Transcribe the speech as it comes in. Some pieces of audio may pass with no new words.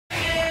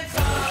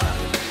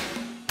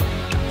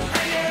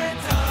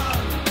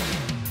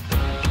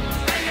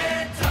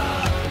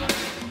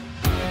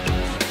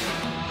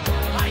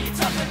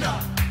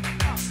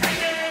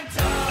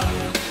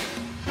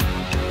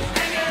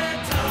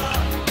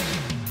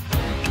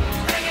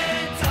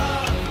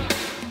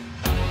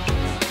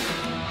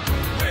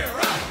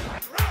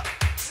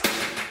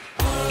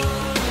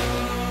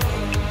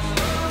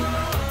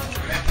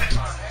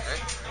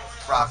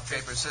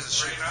paper, scissors,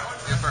 shoot.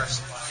 You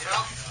first.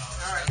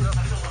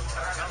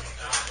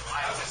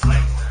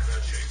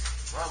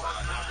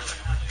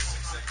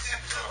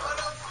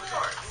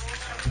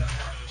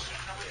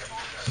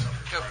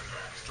 Go.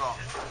 Draw.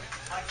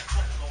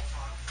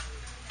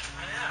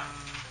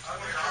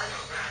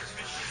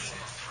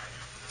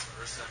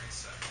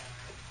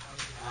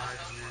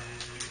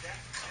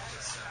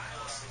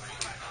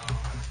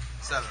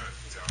 Seven.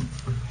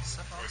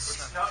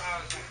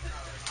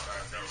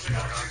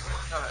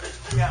 Alright.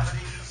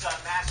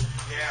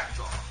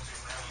 Draw.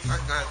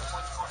 Alright, go ahead.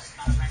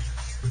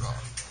 Draw.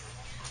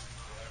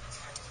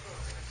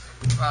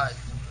 Right.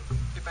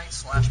 Big bang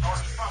slash. 14.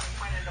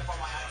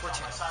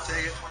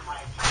 Take it.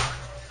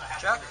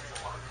 Jack.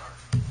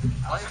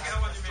 Life.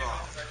 Draw.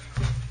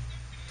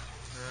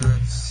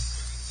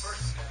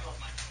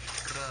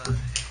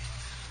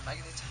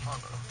 Magnet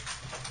Harbor.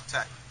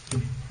 Attack.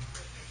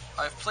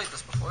 I've played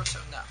this before, so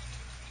now.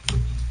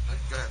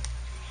 Go ahead.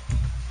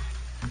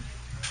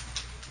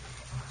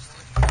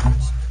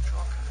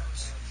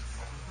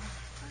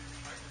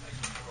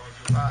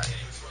 Right.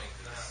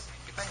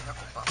 Big bang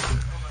Knuckle Buster.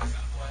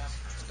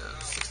 Let's go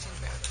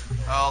 16 man.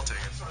 I'll take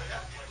it.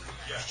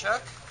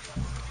 Check.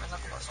 Big bang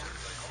Knuckle Buster.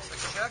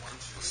 Second check.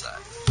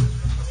 Side.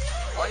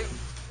 Life.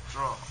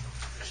 Draw.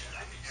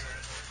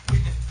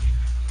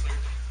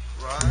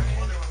 Right.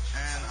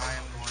 And I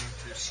am going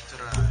to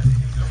strike.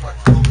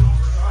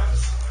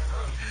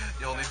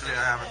 The only three I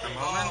have at the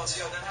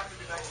moment.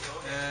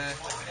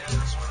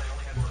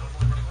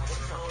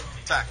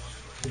 Attack.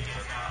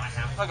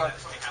 Oh god.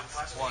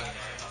 1,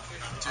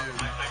 2.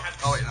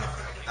 Oh wait, no.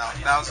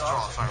 That was a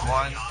draw. Sorry.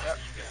 1,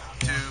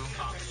 2,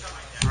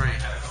 3.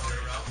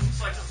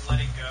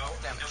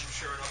 Damage.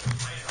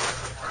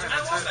 Okay,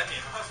 that's it.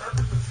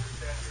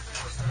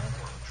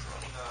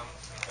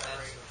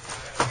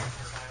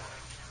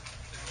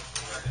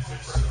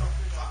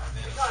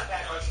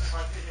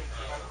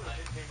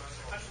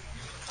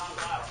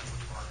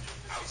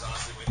 I was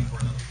honestly waiting for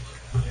another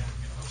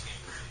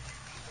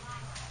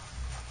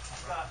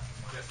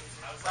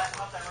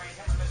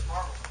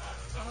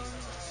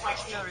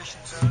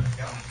Generation zone.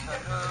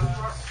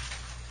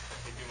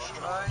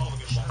 Stride.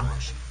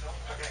 Generation.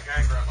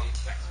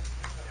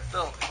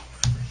 Build.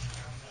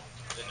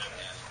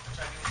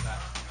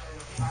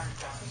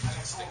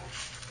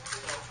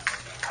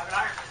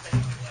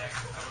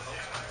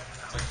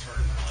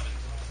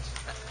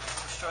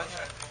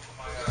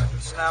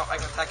 So now I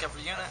can attack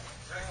every unit.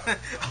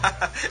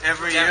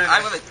 Every unit?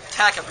 I'm going to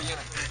attack every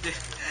unit.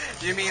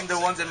 You mean the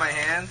ones in my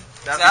hand?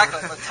 Exactly,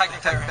 I'm attacking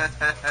entire hand.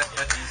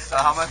 So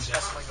how much?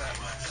 Just like that.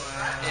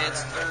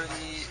 It's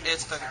 30.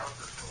 It's 30. I don't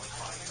know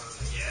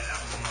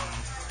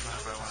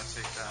if I want to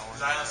take that one.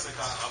 I honestly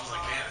thought, I was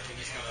like, man, I think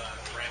he's going to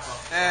ramp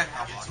up.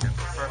 I'll block it.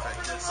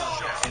 Perfect.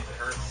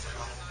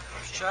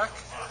 Check.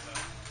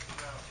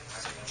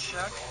 Second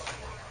check.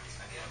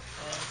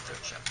 And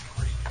third check.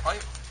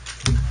 Fight.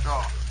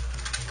 Draw.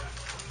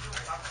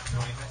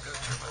 Go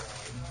turbo.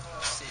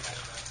 Save it.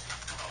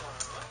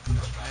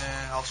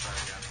 I'll try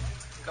again.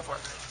 Go for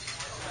it.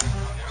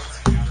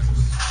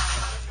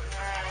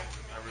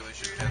 I really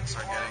should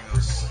start getting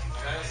those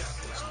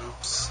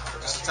loops.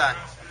 Just attack.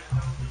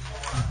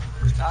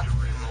 Attack.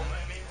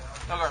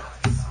 No guard.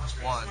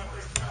 1.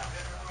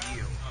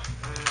 Heal.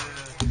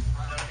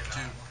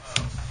 2.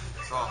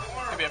 Draw. It's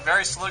going to be a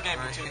very slow game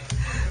between.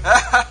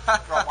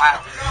 Wow.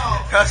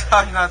 Because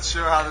I'm not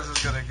sure how this is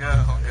going to go.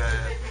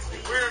 Okay.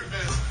 Weird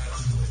business.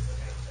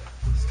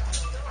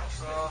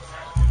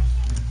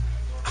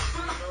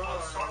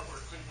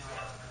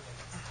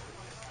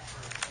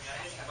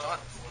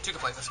 Two can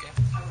play this game.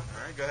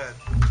 Alright, go ahead.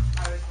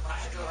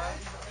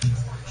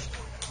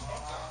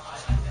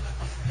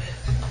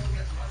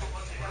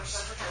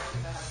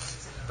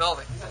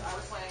 Building.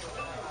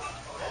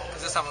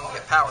 Because this time I'm going to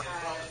get power.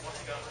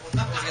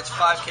 It gets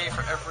 5k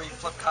for every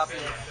flip copy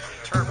of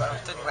Turbo.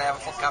 Technically I have a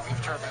flip copy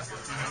of Turbo.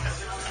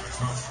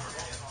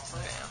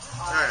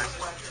 Alright.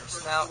 So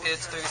now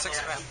it's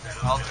 36 grand.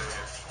 I'll do it.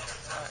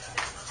 Alright.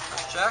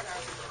 First check.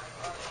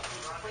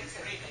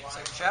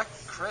 Second check.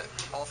 Crit.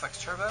 All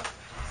effects Turbo.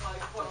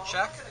 Third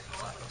check.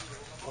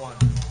 1.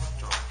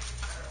 Draw.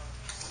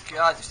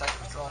 God, you stacked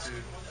withdrawals. 2.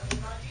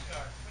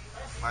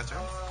 My turn?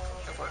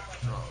 Go for it.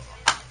 Draw.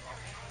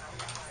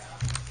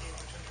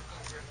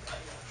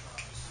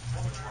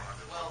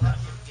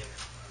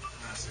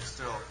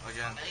 Still,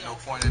 again, no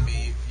point in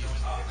me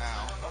even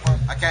now.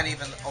 I can't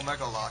even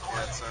Omega Lock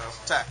yet, so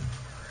attack.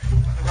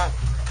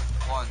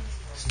 1,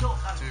 2,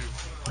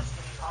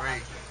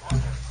 3.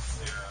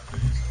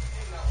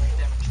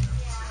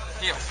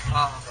 Heal.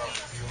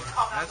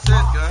 That's it.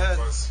 Go ahead.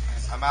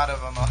 I'm out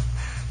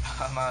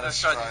of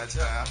strides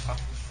yeah. now.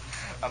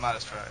 I'm out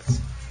of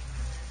strides.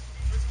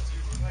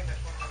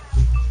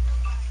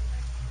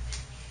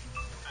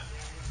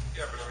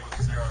 Yeah, but I mean,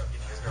 he's got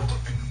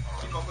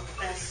keep up with the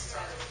pace.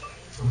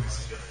 So this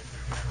is good.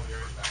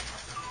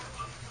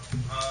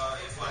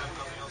 If I have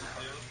nothing else to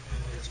do,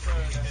 it's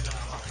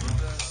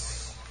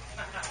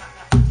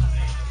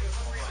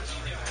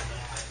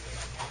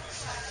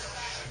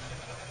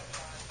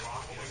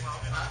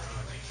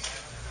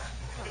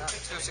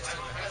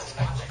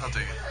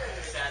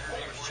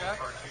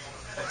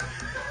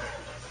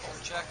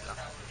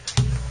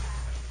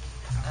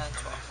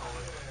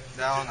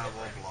down, I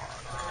will block.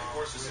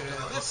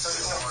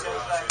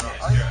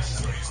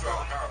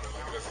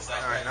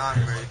 Alright, now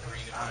I'm ready.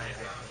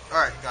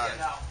 Alright, got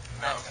it. Yeah,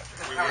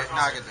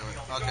 now I can do it.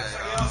 Okay,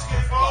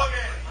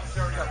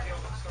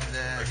 and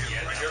then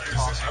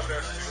toss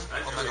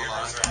Omega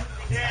Lock.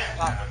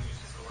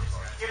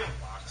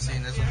 See,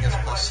 this one gets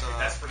plus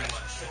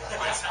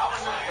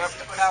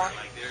Power.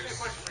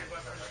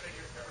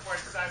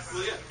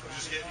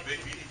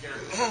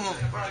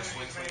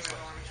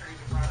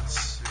 Let's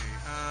see.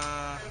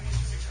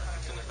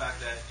 And the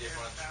fact that it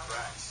runs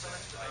cracks,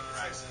 like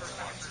cracks is 1,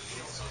 2,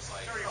 so it's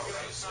like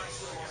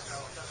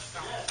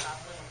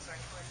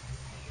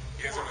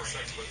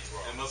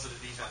and most of the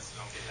defenses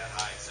don't get that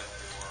high except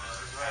for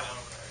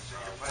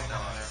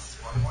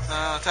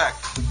attack.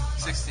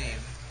 16.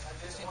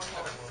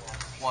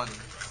 1, 2.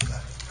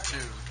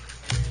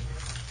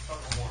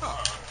 Oh.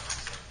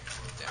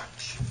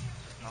 Damage.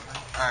 Nothing.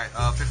 Alright,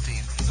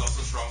 15. It's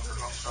also strong for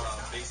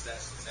base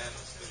stats and then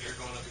you're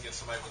going up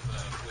against somebody with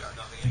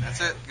nothing in it.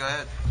 That's it. Go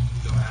ahead.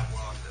 You don't have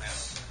one on the net.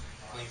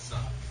 Clean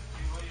stuff.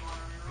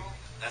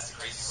 That's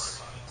the crazy part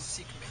about it.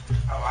 Seek me.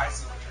 Oh, I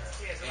see.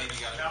 And you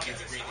gotta get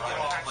the green to get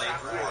them to play or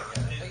throw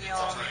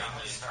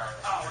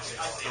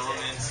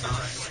them in, stun,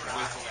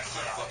 wait for them to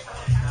flip.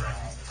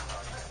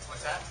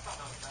 What's that?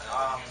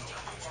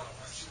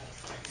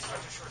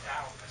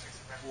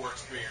 4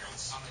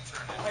 experience.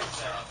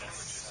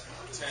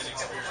 10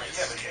 experience.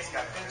 Yeah, but he's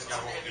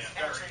got roll again.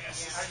 I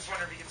just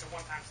wonder if he gets a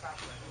one-time stop.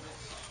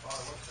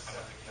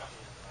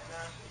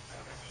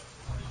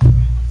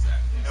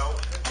 No.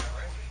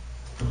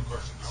 Of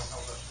course.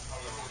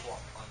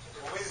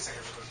 Well, wait a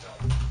second.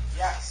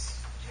 Yes.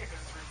 Yeah,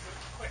 because it's really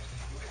quick.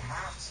 It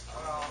has.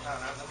 Well, no.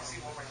 Let me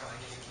see one more time.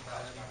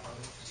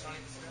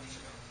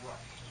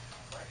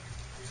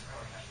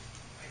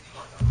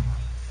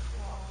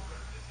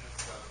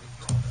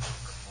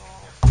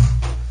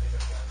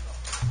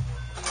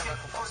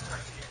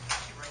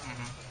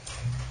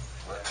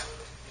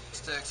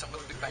 Stick something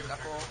with a big bang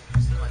knuckle.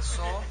 My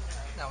soul.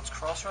 Now it's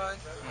cross ride.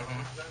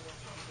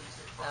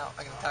 Now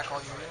I can attack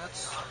all your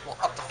units. Well,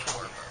 up to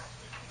 4.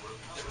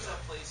 There was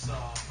that place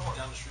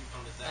down the street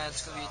from the And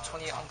it's going to be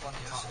 28 on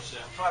Glendios.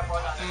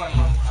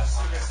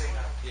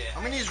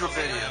 I'm gonna use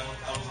Rapidia.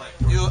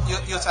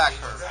 You attack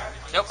her.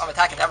 Nope, I'm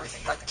attacking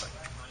everything, technically.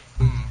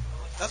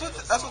 That's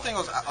what thing I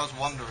was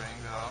wondering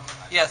though.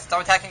 Yes, if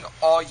I'm attacking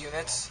all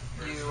units,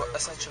 you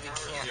essentially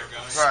can't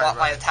swap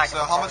my attack.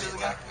 So how much is it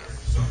again?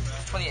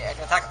 28. I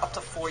can attack up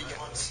to 4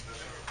 units.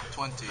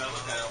 20.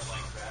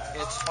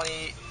 It's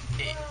 28.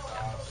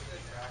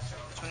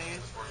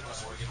 28?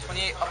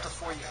 28 up to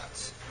 4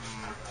 units. I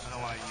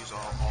don't want to use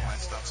all my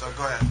stuff, so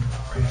go ahead.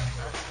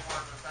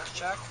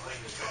 Check.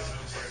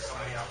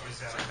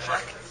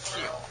 Check.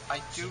 Heal. I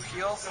do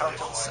heal. Power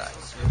till set.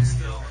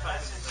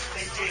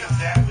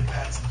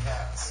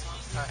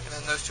 Alright, and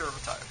then those 2 are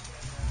retired.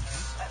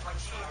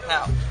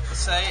 Now,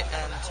 Say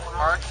and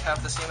Arc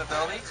have the same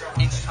ability.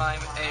 Each time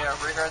a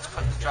rearguard's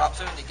put in the drop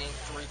zone, they gain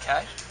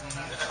 3k.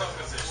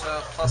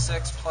 So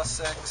 +6,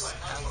 +6,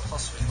 and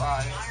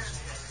 +5.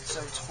 So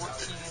it's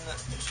 14,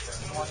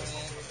 20.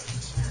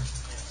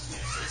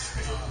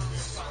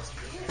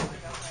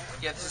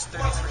 Yeah, this is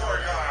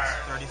 33.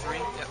 33?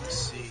 Yep. Let's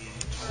see.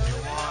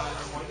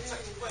 21,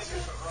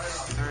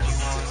 31.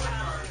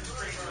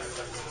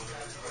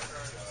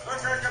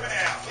 Coming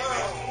out.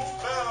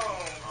 Boom, boom,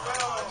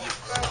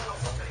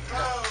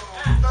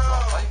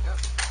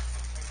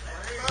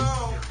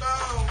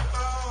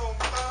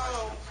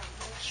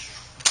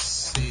 Let's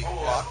see.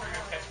 Block.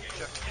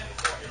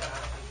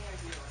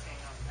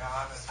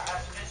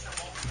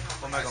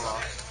 Omega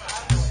Lock.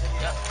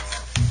 Yep.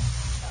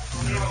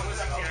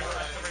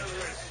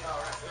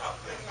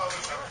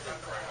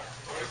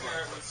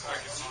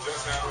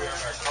 Just now we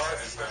have our card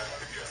is that. Do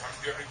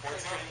you have any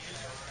points?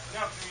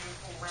 No.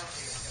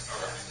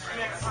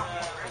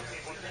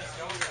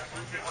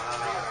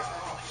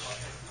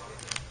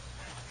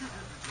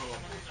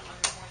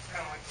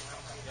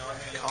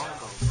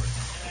 Combo.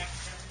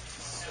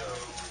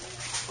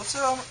 What's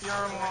your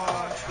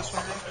this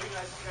one do?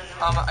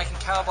 I can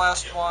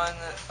counterblast one,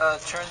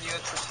 turn the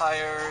unit's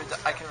retired,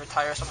 I can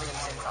retire something in the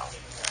same column.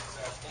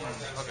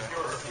 Okay.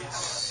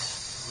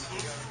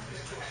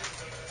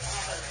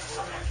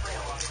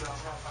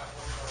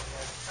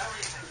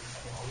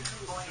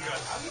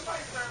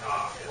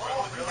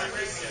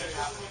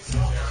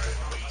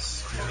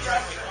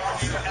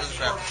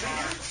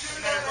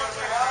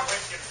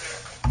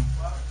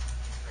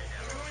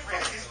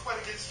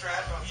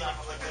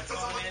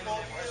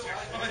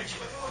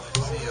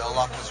 See, I'll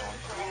lock this one.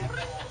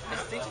 I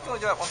think you can only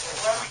do that once per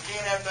Why we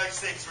can't have nice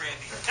things,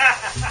 Randy?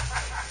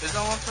 Is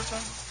no one per turn?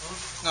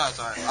 No, it's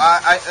alright.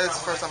 It's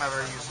the first time I've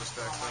ever used this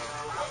deck, so.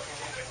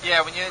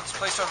 Yeah, when it's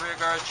placed on rear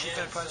guard, chief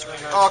and opponent's rear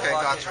guard. Oh, okay,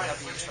 gotcha.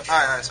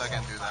 Alright, so I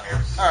can't do that.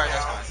 Alright,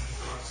 that's fine.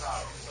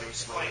 Do it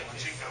slowly.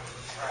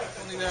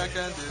 Only thing I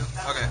can do.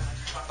 Okay.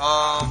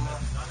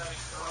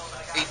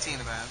 18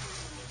 to ban.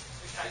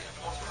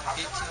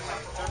 18,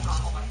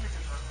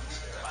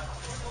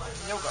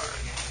 13. No guard.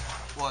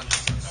 1.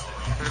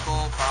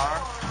 Critical power.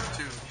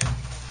 2.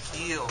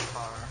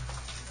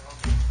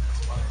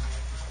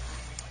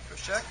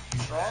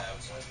 Draw.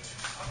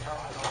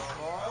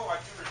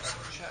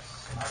 Check.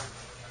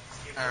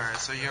 Alright,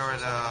 so you're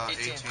at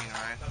 18,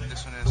 right?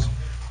 This one is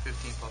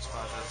 15 plus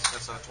 5,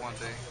 that's a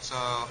 20. So,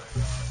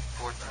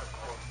 14.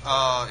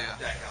 Yeah,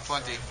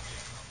 20.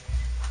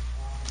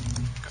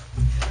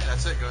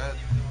 That's it, go ahead.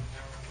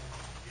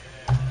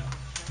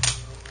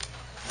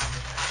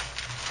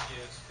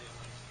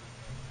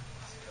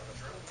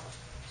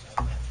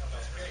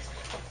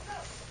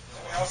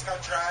 Anyone else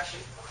got trash?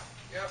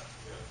 Yep.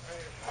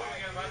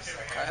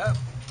 I have.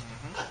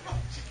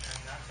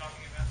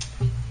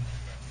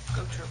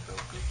 Go turbo,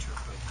 go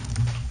turbo.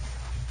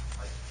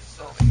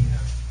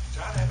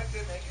 John Emmett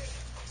did make it.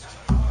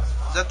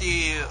 Is that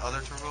the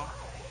other turbo?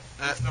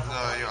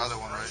 Your other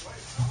one, right?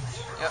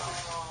 Yep.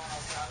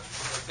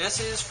 This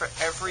is for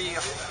every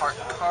heart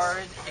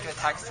card, you can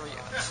attack 3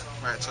 units.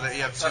 Right, so that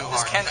you have 2 So this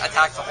hearts. can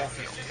attack the whole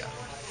field, yeah.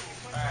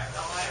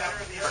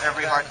 For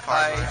every heart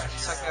card, right?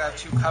 Second, I have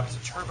 2 copies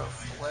of turbo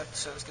flipped,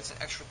 so this gets an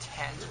extra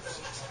 10.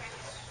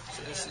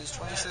 So this is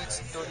 26,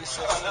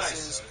 36,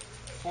 this is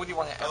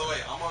 41 at By the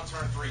way, I'm on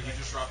turn 3. He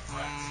just dropped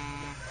 5.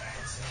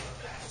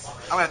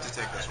 I'm gonna have to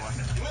take this one.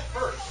 You went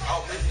first.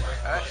 I'll take it.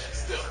 Alright,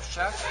 Still. first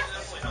check.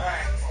 Second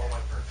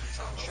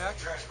check.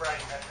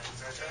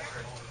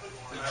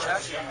 Third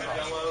check.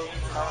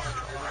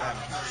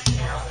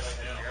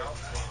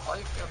 All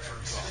you can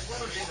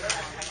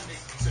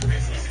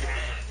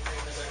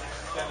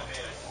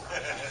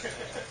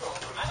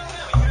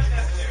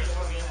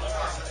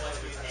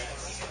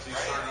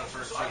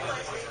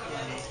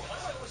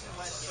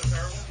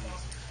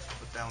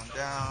Put that one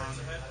down.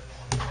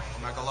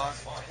 Omega lock.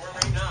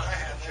 I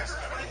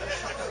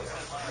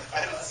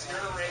had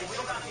 0 range.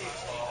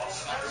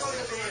 A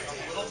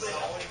little bit. The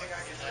only thing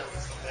I could do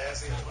was the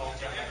last thing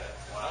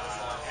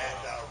and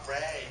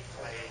Ray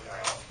played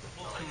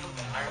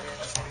Iron Man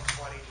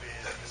 2020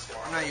 with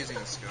I'm not using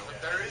a skill.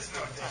 There is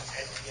no and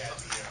he had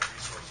the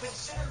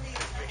resources.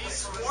 He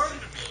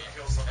swarmed me.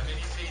 And then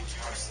he paid you.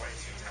 And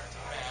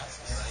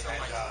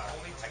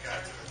I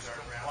got to the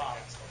third round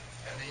against him.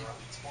 And he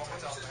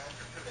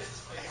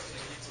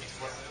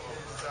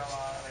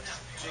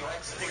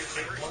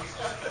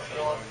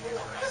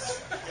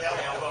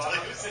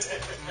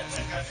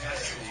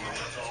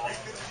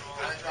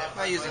I'm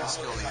not using a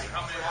skill either.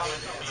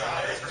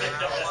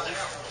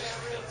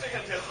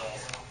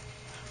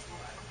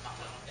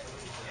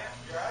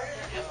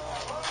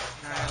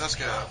 Alright, let's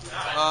go.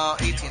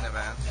 18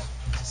 advance.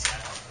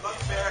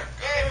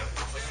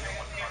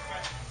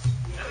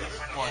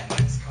 1.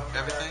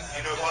 Everything?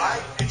 you know why?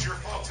 It's your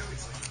fault too.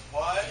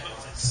 What?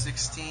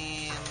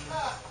 16,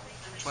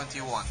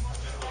 21.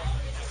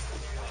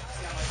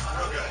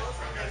 Real good.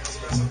 Let's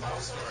go some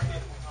whole story.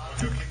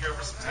 Go kick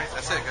over some time.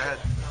 That's it, go ahead.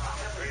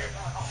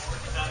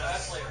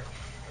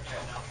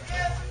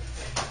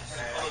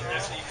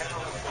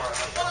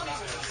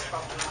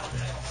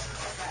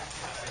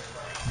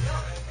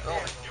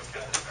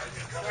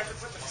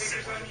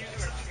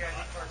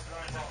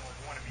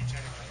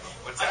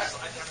 What's that?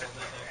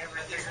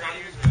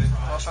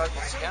 Well, so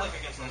once again,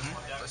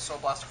 the Soul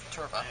Blaster for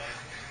turbo. And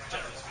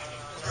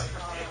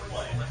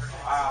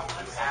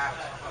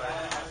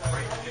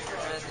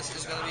this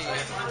is going to be 28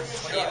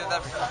 at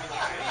everything.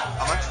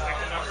 How much?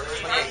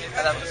 28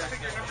 at everything.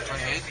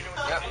 28?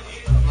 Yep.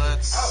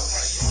 Let's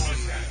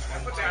see.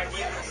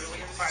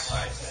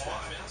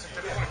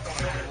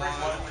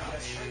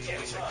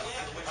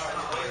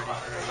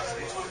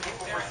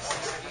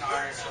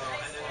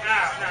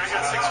 I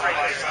got 6 right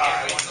there.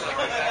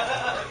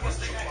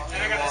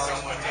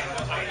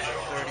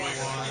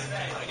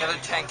 The other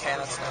 10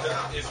 cannons now.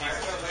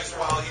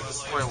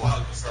 Wait,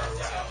 what?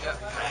 Yep.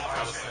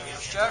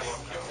 Check.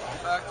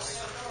 Effects.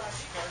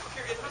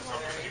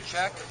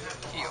 Check.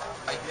 Heal.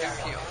 I do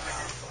heal.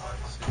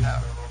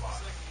 Power.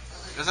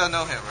 There's a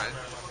no hit, right?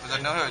 Was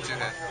that no hit or 2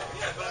 hit?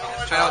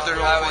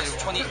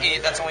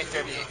 28, that's only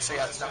 38, so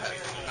yeah, it's no hit.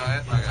 No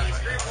hit? Okay.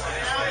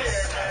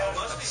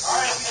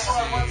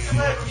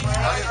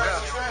 How do you go?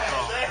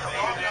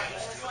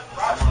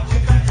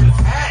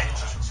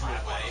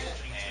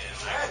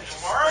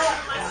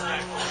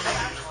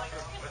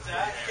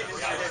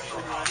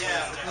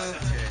 Okay.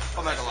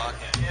 Omega lock.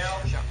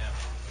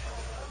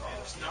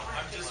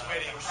 I'm just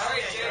waiting.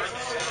 You're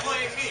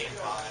playing me.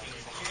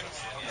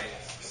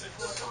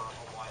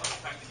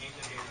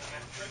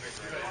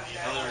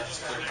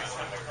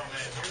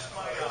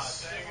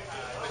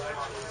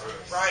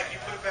 Right, you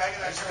put a bag of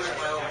that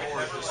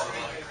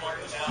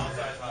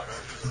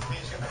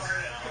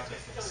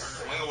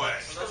Swing away.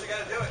 So you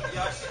gotta do it.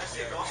 Yeah, I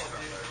see it going,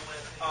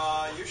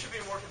 dude. You should be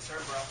more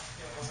concerned, bro.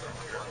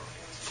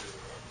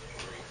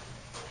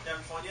 You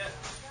having fun yet?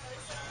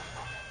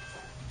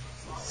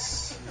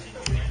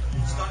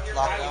 Stun your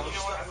Lockdown.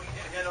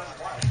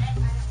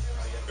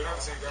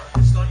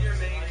 Stun your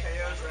main,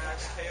 KO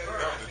Drax, KO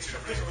Drax.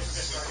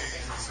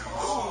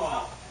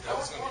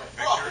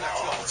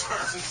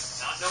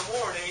 No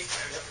more, Nate.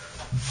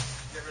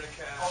 Get rid of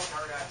Cash.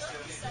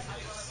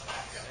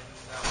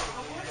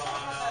 And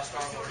on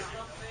Star-Lord.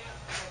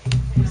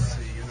 Let's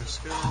see, unit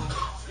skill.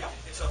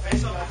 So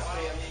face up.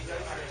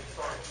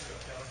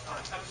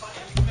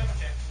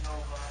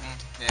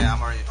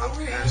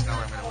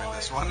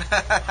 this one.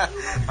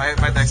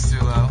 my deck's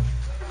too low.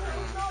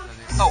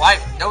 Oh,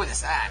 I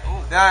noticed that. Ooh.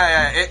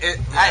 Yeah.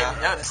 I didn't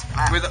notice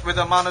that. With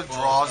the amount of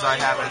draws I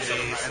have in the,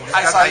 and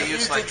I because saw I you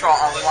use did like draw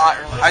a lot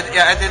earlier.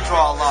 I did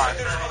draw a lot.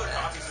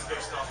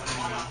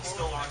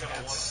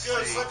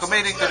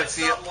 Committing to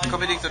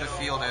the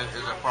field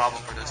is a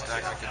problem for this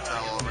deck. I can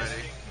tell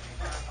already.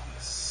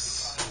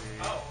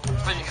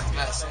 But you get the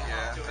mess.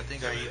 Yeah, I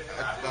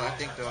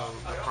think the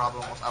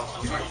problem was I was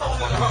looking for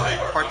one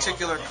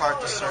particular card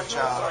to search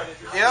out.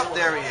 Yep,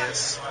 there he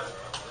is.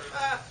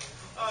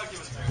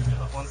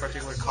 One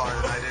particular card,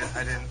 and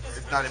I didn't.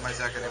 It's not in my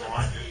deck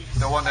anymore.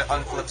 The one that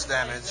unflips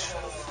damage.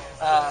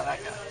 That guy.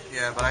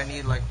 Yeah, but I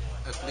need like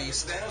at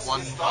least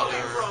one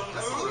other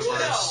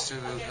reverse to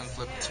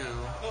unflip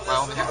two. I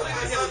only have one.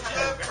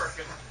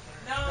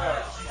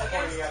 Alright,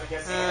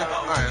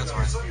 that's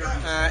fine.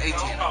 18.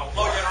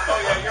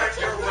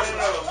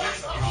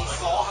 You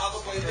saw how to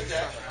play the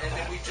deck, and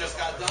then we just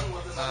got done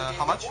with it.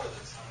 How much?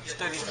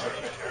 33.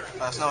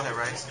 Snow hit,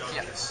 right?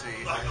 Yeah. Let's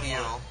see.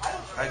 Heal.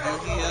 I do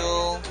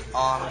heal.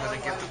 I'm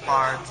gonna give the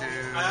power to 15.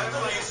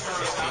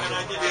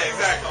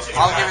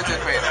 I'll give it to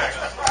Cradle.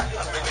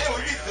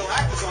 We beat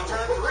Galactus on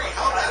turn 3.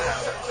 How'd that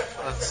happen?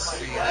 Let's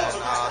see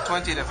then.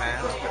 20 to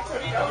van.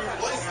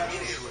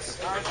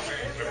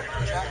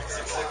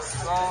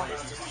 Draw.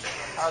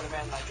 How the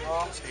man I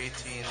draw?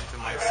 18 to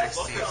my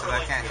 16, so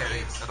that can't hit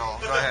it at all.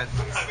 Go ahead.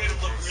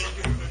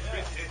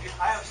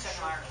 I have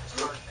 7 iron.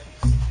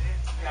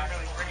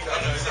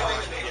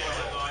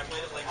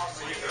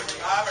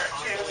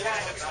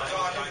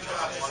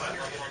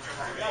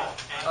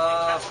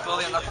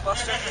 Bully and Knuckle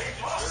Buster.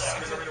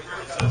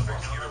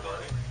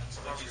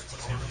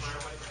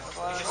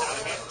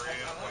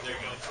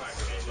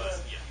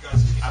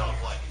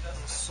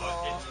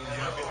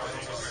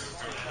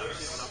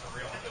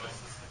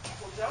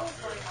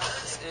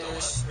 This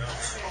is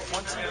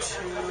 22.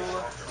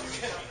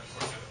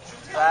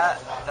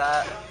 That, and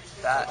that.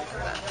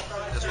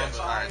 This one's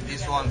alright.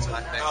 These ones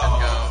I think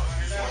can go,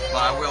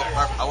 but I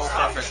will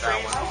perfect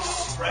that one.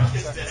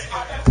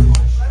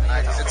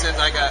 Since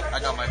I got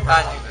my first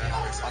one there.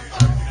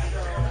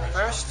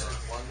 First,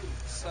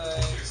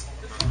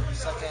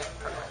 second,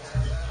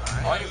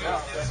 oh, you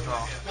go.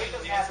 Draw.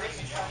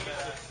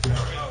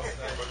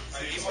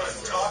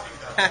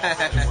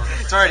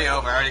 It's already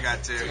over. I already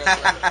got 2.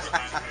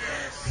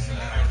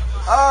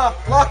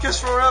 Lock is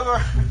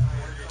forever.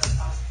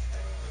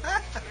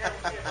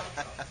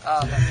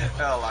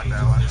 I'll lock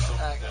that one.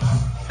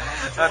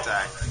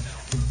 Attack.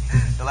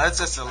 That's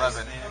just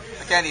 11.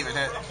 I can't even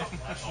hit.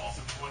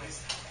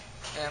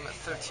 Yeah, I'm at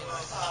 13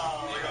 right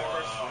now.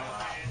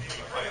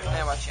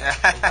 Yeah, watch it.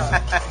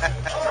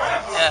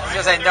 Yeah,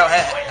 because I no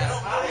hit.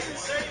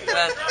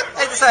 But,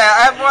 I just say,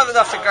 I have more than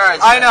enough to guard.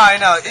 So. I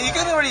know. You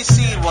can already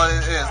see what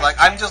it is. Like,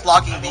 I'm just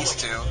locking these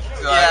two.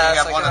 So I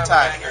have one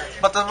attack.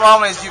 But the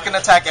problem is you can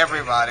attack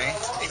everybody.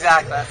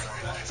 Exactly.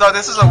 So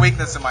this is a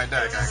weakness in my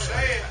deck,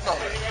 actually.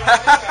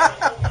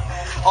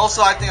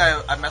 Also, I think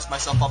I messed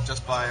myself up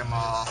just by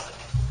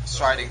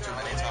striding too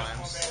many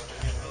times.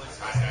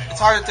 It's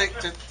hard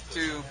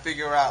to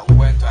figure out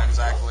when to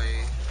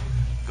exactly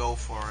go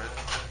for it.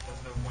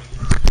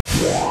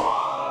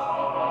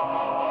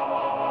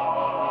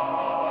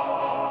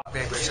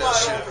 Maybe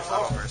shoot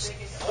first.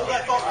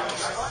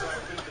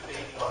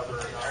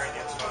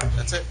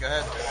 That's it. Go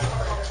ahead.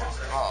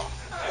 Oh.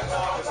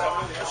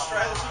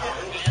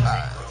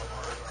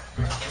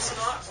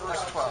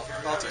 That's 12.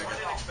 I'll take it.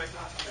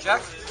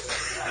 Check.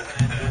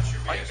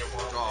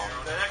 Draw.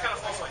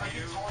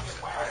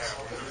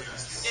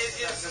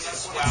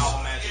 It's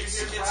wow magic.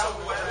 It's a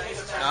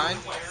wow. 9.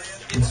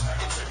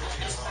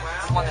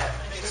 One hit.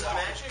 It's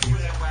magic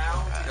with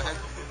wow. Go ahead.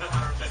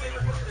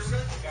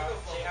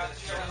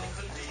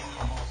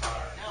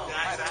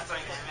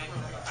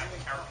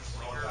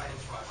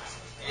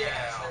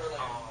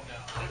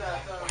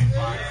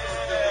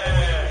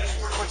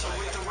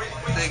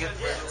 Take it.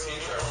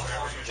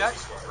 Check.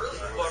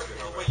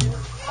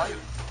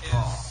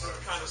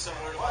 Kind of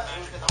similar to what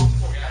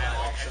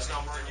magic is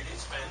number and you can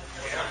spend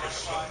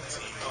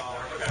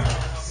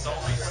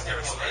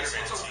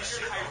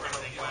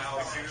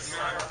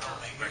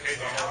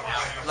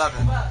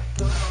 11.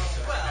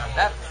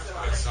 That.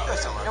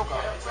 That's 11. No go.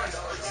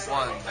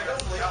 1,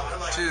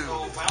 2.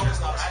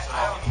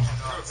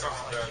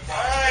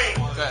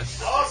 Good.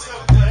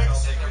 awesome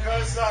things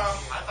because it's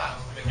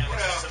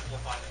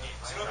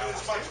going to be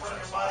as much for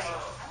your money.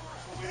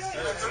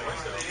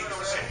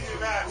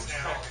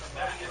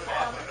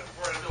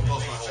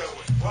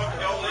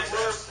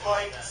 Reverse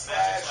Light /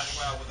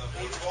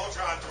 Age of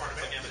Ultron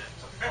tournament.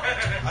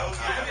 I will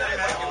give you that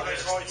map when I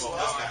call you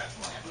up.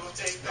 You will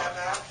take that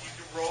map, you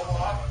can roll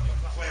off,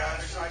 play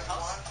either side you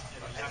want.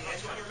 At the end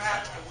of your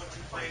map, I want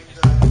you to bring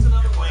the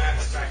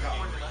matches back up.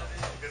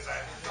 Because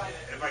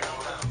if I go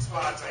to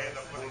spots, I end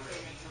up winning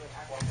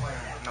one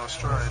player. No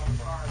stride.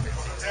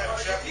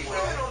 Jeff, you win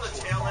on the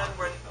tail end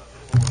when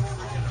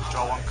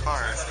Draw 1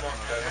 card.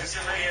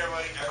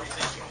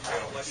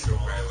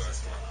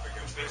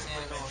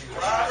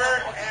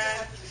 Robert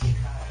and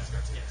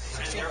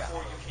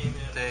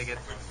Take it.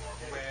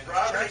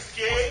 Robert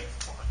Gay.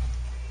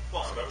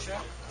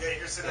 Check. Yeah,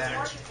 you're sitting there.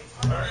 Damage.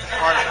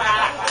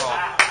 Yeah,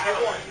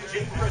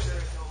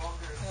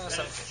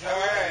 17.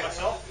 Alright.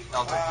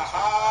 I'll take this one.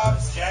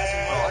 Hobbs,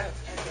 Jan,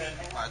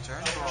 My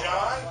turn.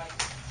 John.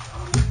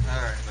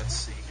 Alright, let's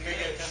see. You're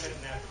gonna get 10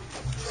 minutes now.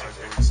 Start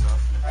doing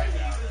stuff.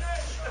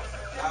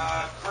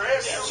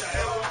 Chris.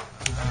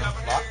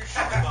 Lock.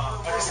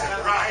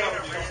 Ryan.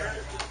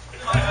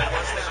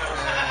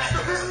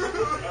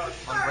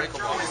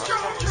 Unbreakable.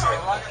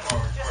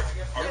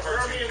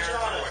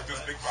 Like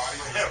this big body.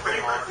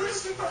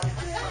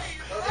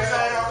 Because I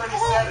already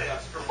said it.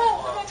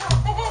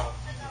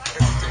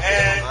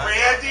 And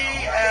Randy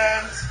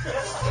and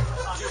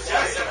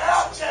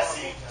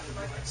Jesse.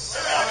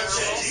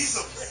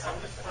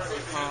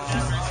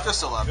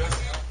 Just 11.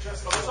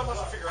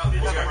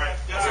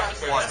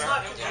 1,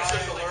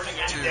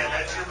 2,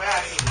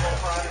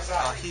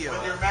 heal.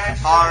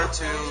 R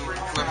to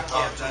limit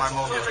to my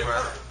movement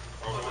breath.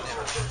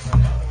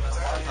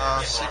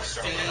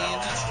 16,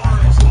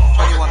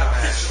 21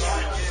 advantage.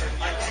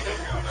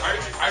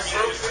 Alright,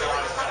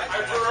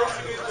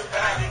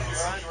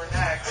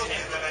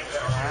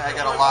 I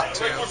got a lock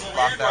too.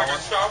 Lock that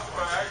one.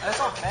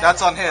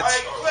 That's on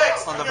hits.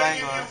 On the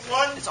Vanguard.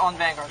 It's on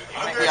Vanguard.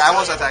 Yeah, I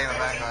was attacking the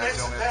Vanguard.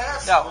 It's only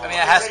No, I mean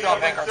it has to be on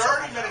Vanguard. you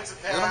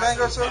on the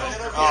Vanguard circle?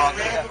 Oh,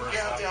 okay.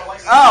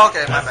 Yeah. Oh,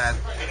 okay, my bad.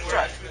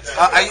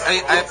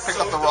 I picked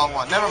up the wrong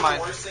one. Never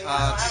mind. Let's see, 15.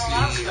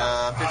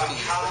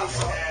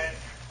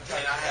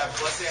 And I have,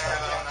 let's say I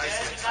have an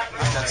ice.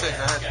 That's it,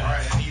 go ahead.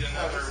 Alright, I need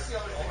another.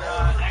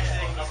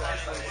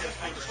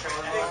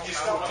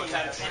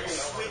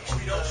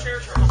 We don't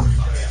share turtles.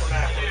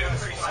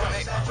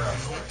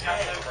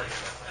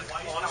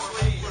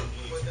 Honestly,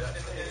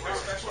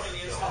 especially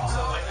in the instance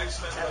of like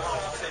X-Men,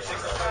 they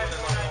take the fight and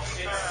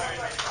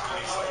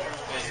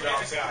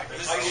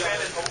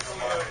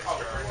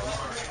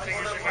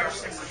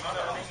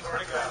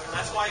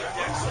that's why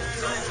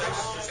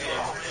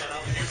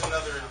Here's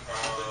another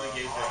completely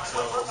gay thing. So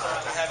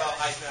I have an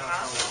ice man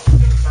on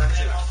turn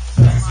 2.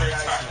 Very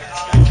tight.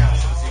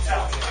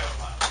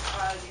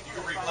 You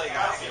can replay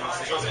guys. You know what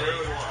I'm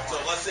saying? So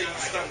let's say you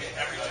stun me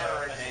every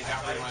turn and you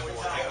got rid of my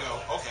board. I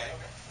go, okay.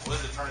 What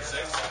is it, turn 6?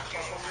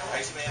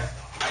 Iceman,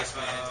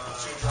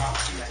 2 drop,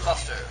 2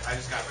 Cluster. I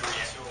just got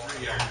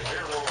 3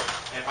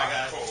 and if I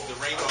got the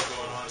rainbow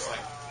going on, it's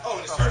like, oh,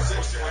 and it's turn 6,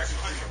 you're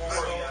actually 3,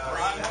 4,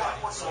 green,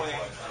 swing.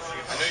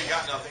 I know you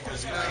got nothing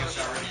because you got rid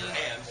of your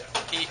hand.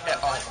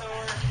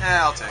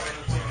 Yeah, I'll take it.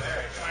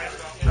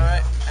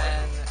 Alright,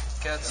 and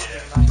gets the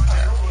 9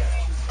 tap.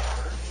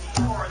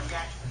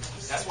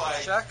 That's why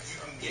Check. you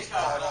can get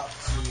caught up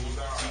to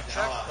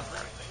Check.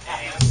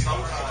 and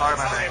sometimes Part of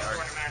my Vanguard.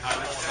 I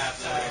don't have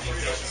that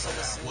indication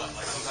of what.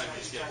 Like sometimes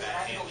you just get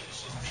backhanded.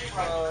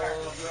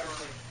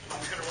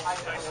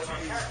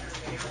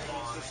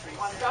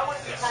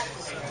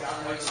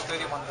 It's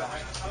 31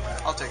 back.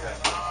 I'll take that.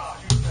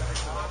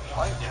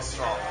 Yes.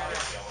 Draw.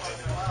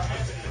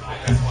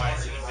 That's why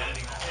it's an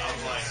infinity. I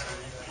was like,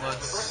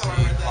 Let's see,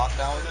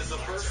 lockdown. the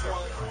first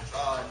one,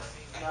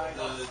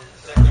 the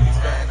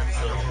technique And I'm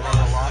going to roll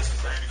a lock.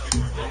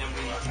 and then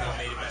we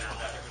made it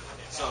better.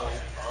 So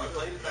we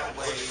played it that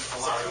way. A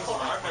lot of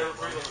people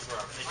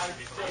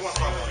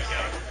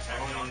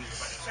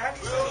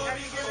Have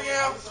you giving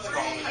out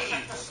free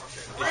games?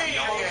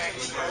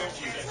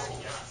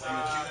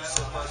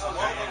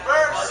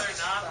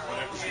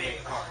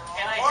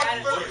 One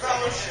for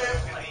fellowship.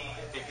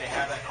 If they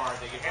have that card,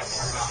 they get one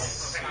more copy.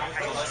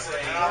 So let's say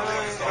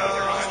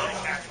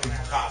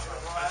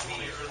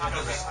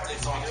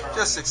it's on turn.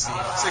 Just 16.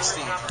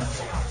 16.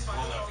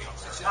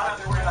 So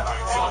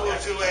we'll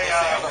do a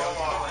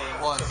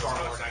 1, 2. So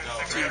look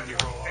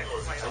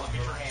at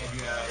your hand.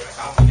 You have a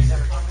copy.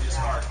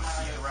 Discard.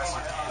 See the rest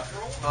of your hand.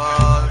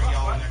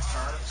 Yellow next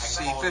turn.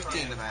 See,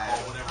 15 to man.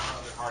 Whatever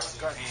other cards in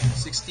your hand.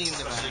 16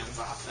 to man.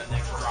 The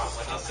next drop.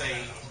 Like let's say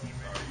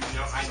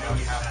I know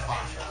you have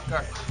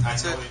 5.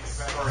 That's it.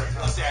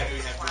 Let's say I know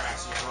you have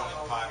Drax, you're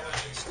rolling 5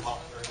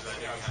 because I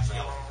know you have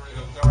yellow.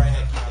 Go right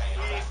ahead, keep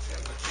that.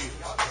 Choose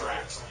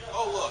Drax.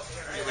 Oh look,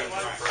 you're going to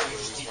Drax.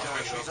 Keep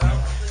going.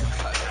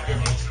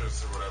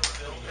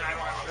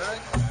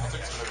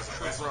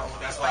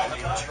 That's why I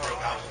made it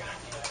straight out.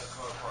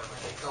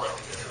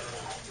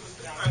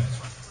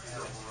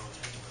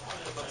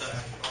 But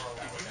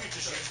if you could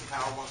just use the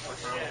power one for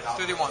turn without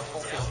 31,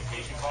 full field.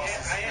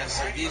 Yes,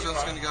 so these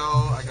ones gonna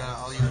go.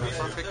 I'll use my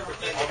perfect.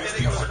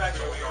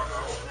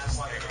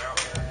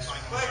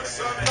 Flex,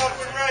 I'm up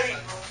and ready.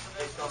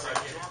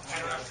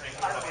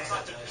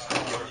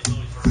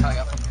 I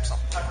got from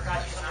something.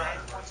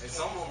 And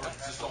some of them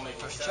just don't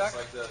make much Check. sense,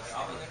 like the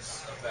goblin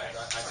effect.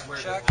 I swear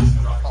Check. they just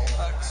drop All it.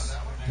 effects.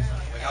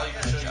 Like I'll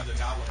even show you the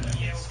goblin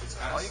effect. It's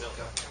kind of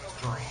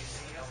silly.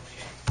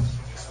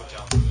 Switch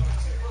out to it.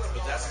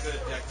 But that's a good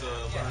deck to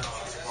learn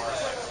on as far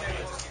as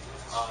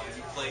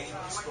you play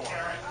Storm,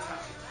 right?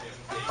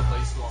 Yeah, you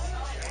play Storm.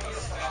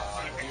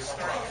 Here's the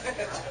problem.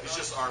 It's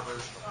just our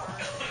version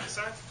of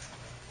Storm.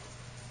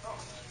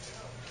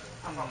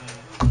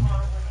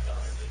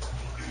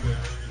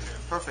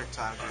 perfect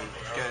time to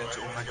get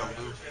into Omega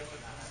Loop.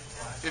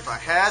 If I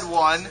had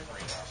 1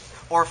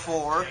 or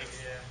 4.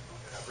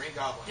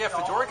 Yeah,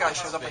 Fedora guy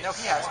showed up. I know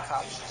he has a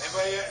copy.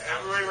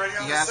 Everybody ready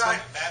on He this has side?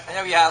 one? I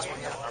know he has one.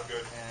 Yeah. I'm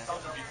good.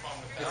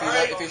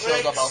 If he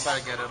shows up, I'll try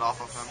to get it off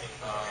of him.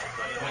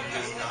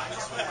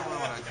 Where do I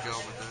want to go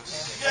with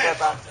this? Yeah,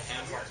 but I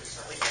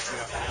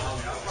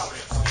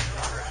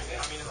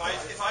mean,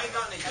 if I had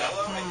gotten a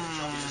yellow and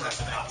you just have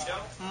to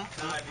Magneto,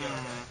 then I'd be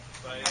okay.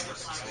 But I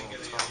didn't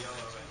get a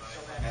yellow.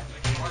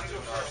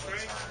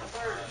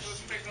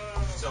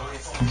 So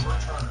it's your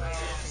turn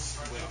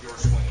with your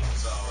swing.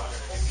 So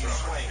if you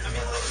swing, I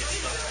mean,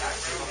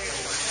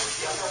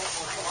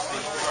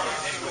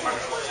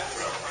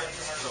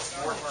 so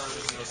 4 turns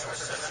and this was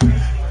 6.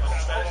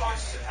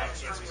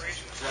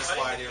 So that's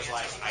why there's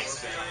like Ice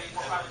Band,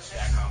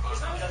 that combo.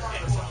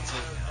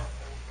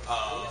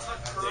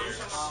 There's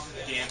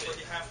Gambit,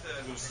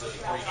 who's the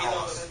great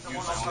boss.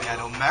 Uses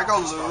And Omega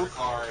Loop.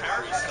 card,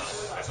 free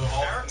stuff. So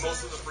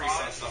most of the free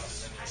stuff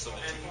is in there, so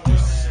that you can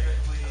just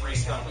free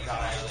stun the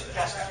guy.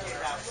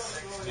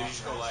 Then you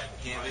just go like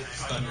Gambit,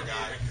 stun your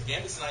guy.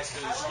 Gambit's nice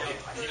because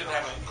you didn't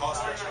have a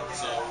cost threshold,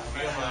 so if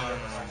you have a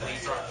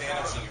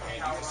Thanos in your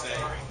hand, you can say,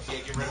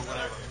 yeah, get rid of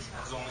whatever.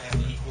 It's only have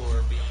to equal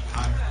or be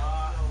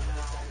higher.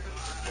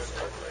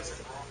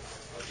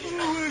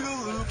 Omega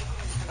Loop.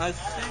 I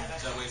think.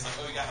 That way it's like,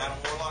 oh, you got Adam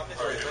Warlock?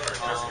 Alright,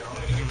 I'm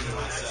going to give you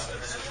my 7.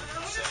 So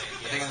say,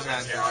 I think it's going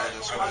to go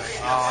this way.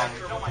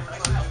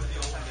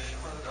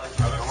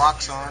 The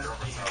lock's on.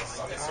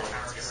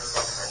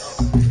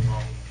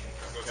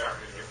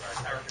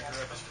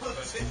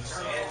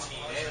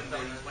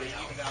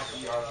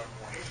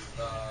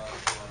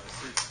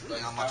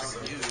 Really not much I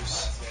can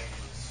use.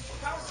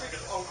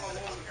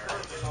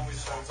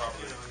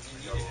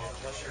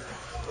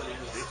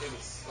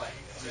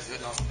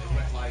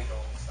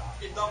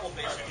 It doubled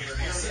basically.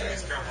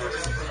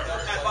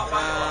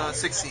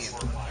 16.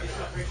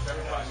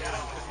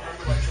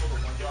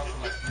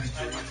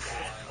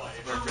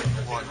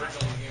 One.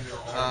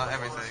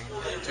 Everything.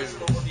 2.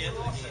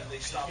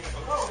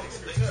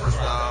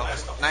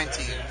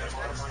 19.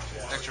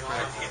 Extra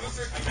credit.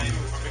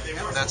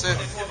 Yep, that's it.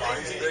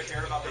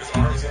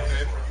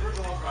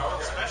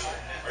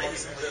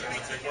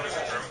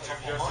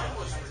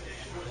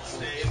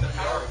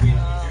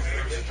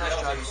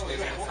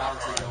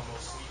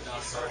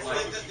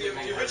 The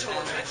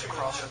original dimension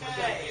crossover.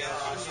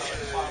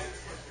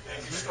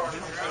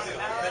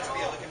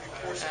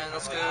 and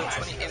let's go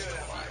 28.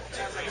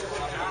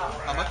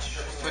 How much?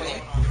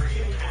 28.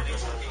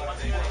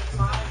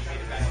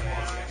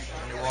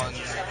 31. 31.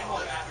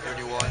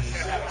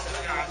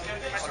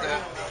 Okay.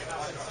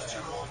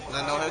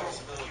 Then no hit?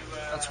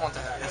 That's one to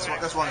hit.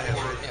 That's one hit,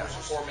 right? Yeah.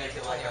 Or make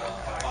it like a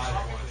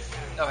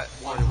 5-1. No hit.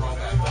 One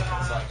rollback.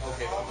 It's like,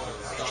 okay,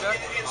 Check.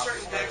 In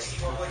certain decks,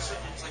 it's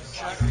like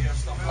check.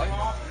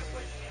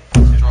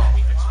 Draw.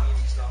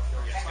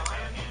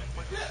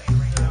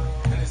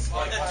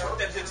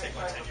 That did take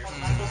like 10 years.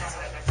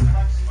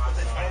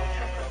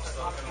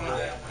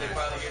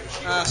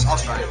 I'll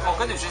try it. Well,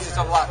 good news is it's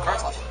a lot of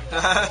cards left.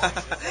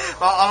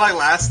 Well, unlike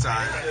last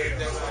time.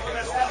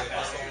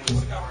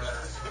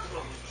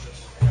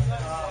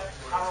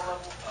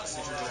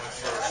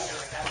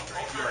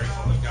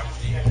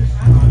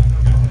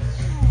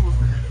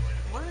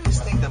 What do you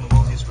think the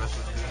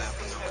multi-special would do that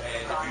for you?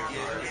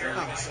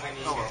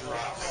 Oh well.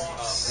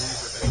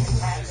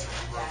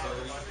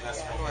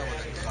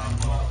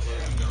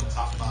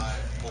 top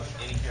 5, pull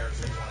any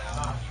character you want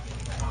out.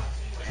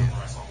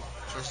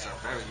 Choices are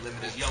very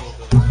limited.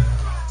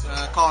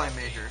 Calling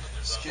Maker.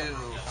 Skill,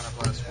 kind of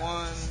plus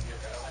 1.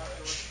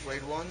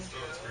 Wait 1.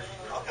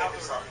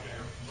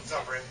 What's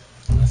up, Brent?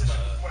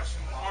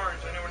 Question.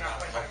 Orange, I know we're not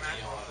playing by match.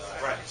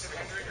 Right. I'm just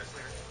going to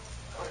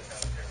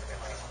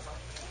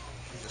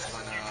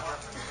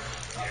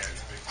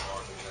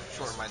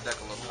shorten my deck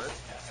a little bit.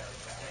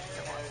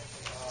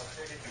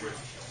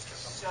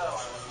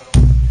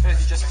 Because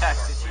he just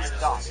texted, he's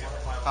dumb.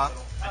 Huh?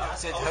 He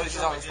said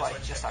Hosey's on his way, he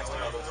just texted.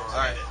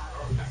 Alright.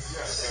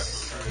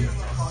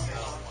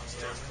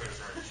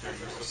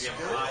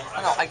 I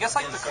don't know, I guess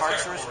like the card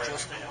stores are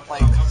just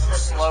like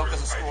slow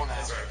because of school now.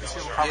 These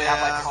people probably have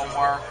like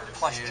homework,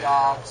 plus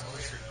jobs.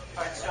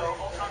 I'm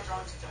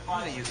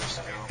going to use a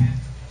skill.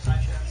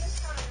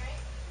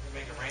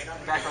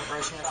 Back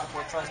preparation and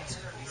support presence.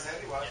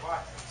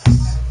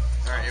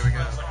 Alright, here we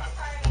go.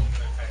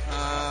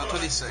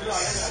 26. You got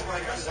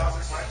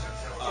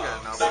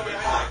enough. I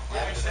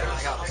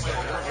got this.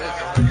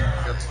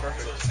 That's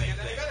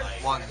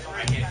perfect. 1,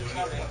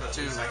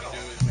 2.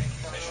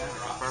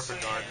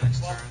 Perfect guard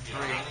next turn. 3.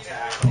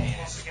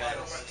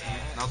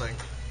 Nothing.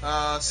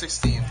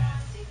 16.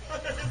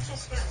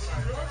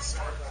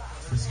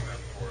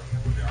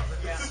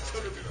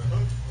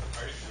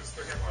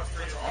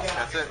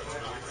 That's it.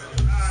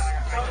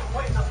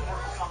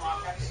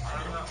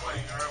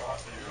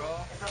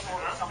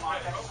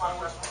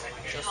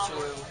 Just to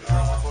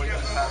before you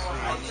can pass me.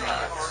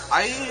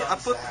 I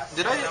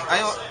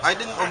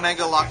didn't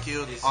Omega lock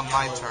you on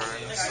my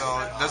turn,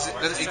 so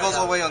it goes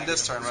away on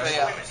this turn, right?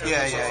 So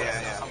yeah.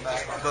 Yeah. Come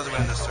back. It goes away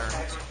on this turn.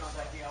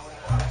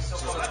 So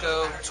let's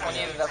go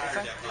 20 of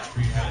everything.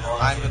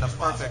 I'm gonna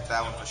perfect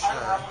that one for sure.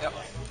 Yep.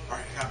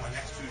 Alright, I got my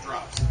next 2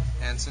 drops.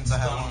 And since I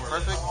have one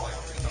perfect,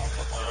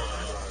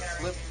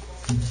 flip.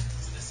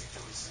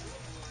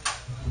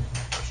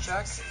 First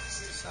check.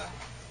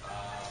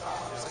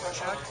 Second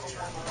check.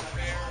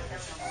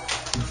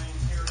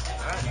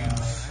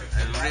 I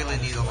really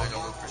need Omega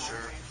Loop for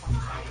sure.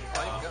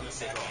 Oh, you can go.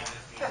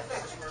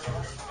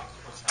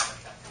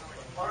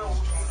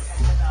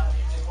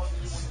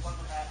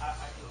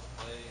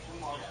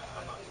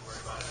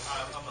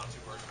 I'm not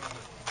too worried.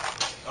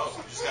 Oh, so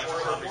you just got your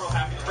More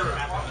happy to get rid of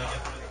the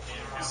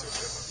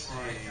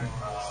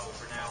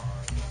for now.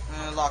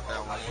 Lock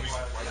that one.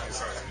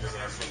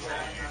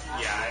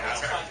 Yeah,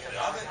 that's kind of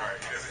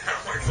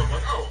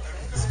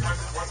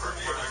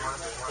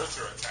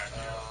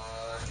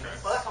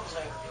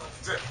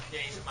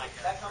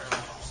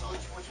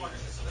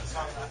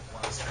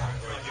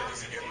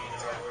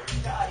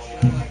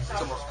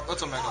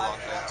Let's Omega lock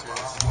that too.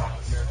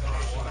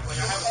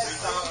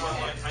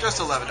 Just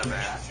 11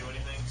 advantage.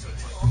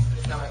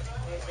 No, wait.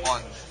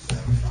 1.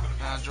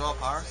 Draw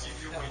power.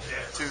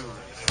 2.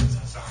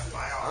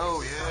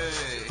 Oh,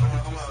 yay.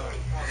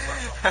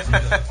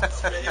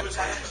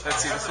 Let's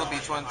see, this will be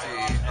 20.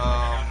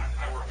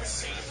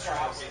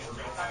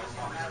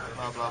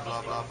 Blah, blah,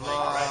 blah, blah,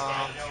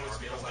 blah.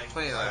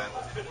 29.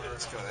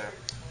 Let's go there.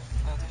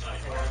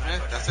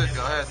 That's it,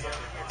 go ahead.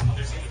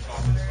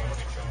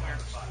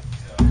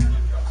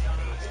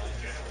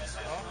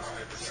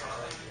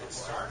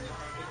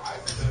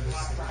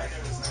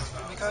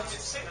 How many cards?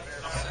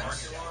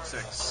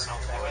 6.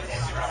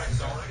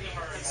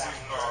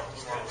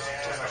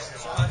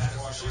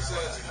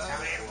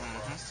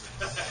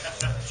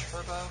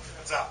 Turbo.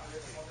 What's up?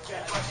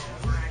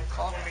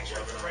 Call. Make sure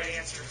it's the right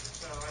answer.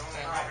 So I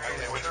don't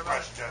And know. What's your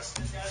question, Jess?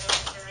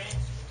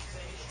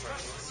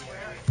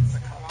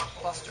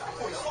 Buster.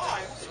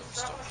 So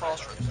still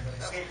crossroads.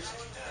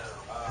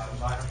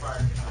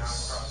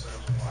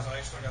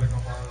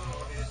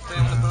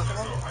 Then the both of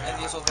them, and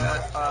these will get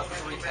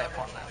 3K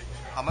upon that.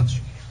 How much?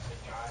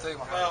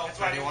 31. Well,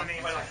 31?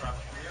 Let's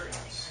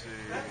See.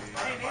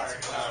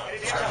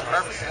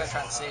 Perfect. I'm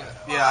trying to save it.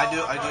 Yeah, I do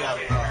have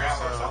it.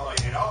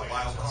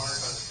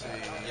 So,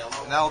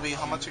 and that will be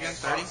how much again?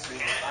 30?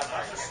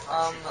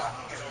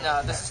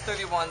 No, this is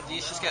 31.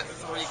 These just get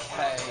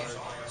 3K.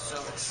 So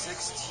it's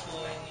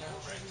 16.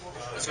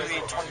 It's going to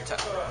be 22.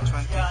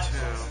 22.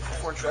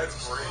 4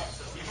 tricks.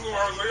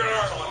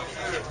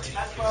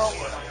 Well,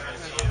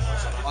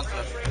 on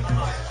flip.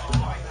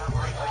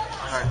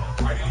 Alright.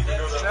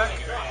 Check.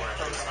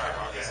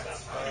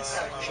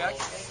 Check.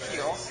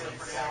 Heal.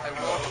 I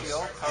will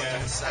heal.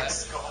 Counting set.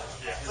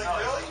 That's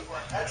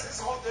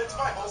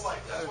my whole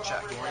life. Oh,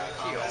 check.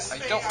 Heal. I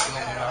don't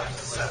heal.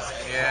 Set.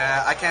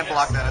 Yeah, I can't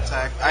block that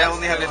attack. I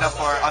only have enough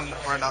for a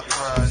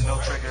no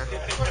trigger.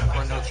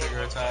 For a no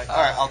trigger attack.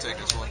 Alright, I'll take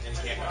this one.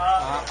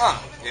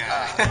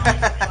 Yeah.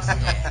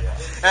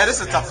 Yeah, this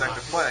is a tough deck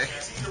to play.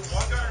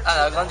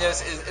 I don't know,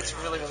 Glendios it's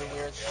really, really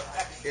weird.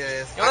 Yeah,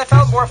 You know what I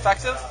found more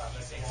effective?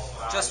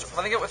 Just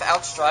running it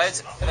without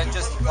strides, and then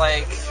just,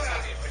 like,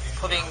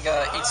 putting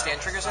 8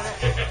 stand triggers in it.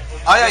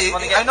 Oh yeah, Just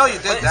running I know you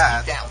but did it's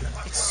that. beat down.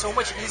 It's so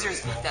much easier as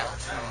beat down.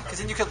 Because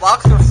then you could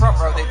lock their front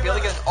row, they'd be able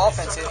to get an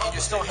offense in, and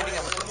you're still hitting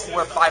them with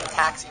 4 or 5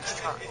 attacks each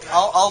turn.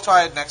 I'll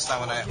try it next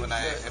time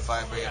if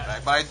I bring it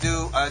back. But I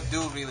do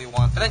really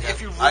want. And then if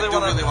you really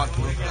want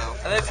to loop though.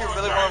 And then if you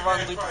really want to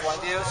run loop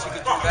Glendios, you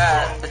could do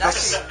that. And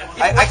actually,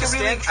 I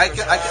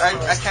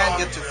can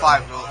get to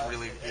 5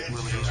 really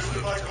easily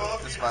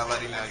just by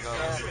letting that go.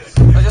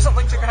 Doesn't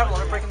Link Trigger have a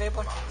limit break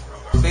enabler?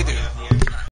 They do.